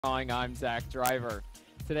I'm Zach Driver.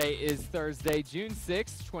 Today is Thursday, June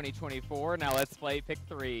 6, 2024. Now let's play pick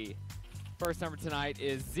 3. First number tonight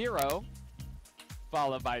is 0,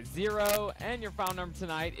 followed by 0, and your final number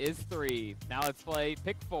tonight is 3. Now let's play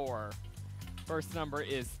pick 4. First number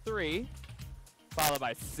is 3, followed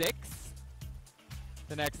by 6.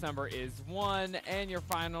 The next number is 1, and your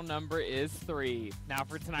final number is 3. Now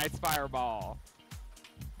for tonight's Fireball.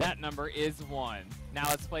 That number is 1. Now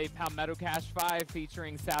let's play Palmetto Cash 5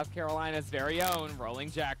 featuring South Carolina's very own Rolling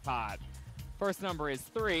Jackpot. First number is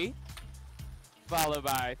 3, followed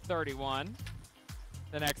by 31.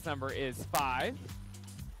 The next number is 5,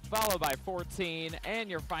 followed by 14, and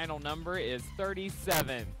your final number is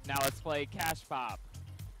 37. Now let's play Cash Pop.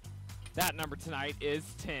 That number tonight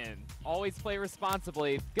is 10. Always play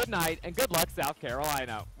responsibly. Good night and good luck, South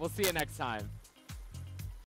Carolina. We'll see you next time.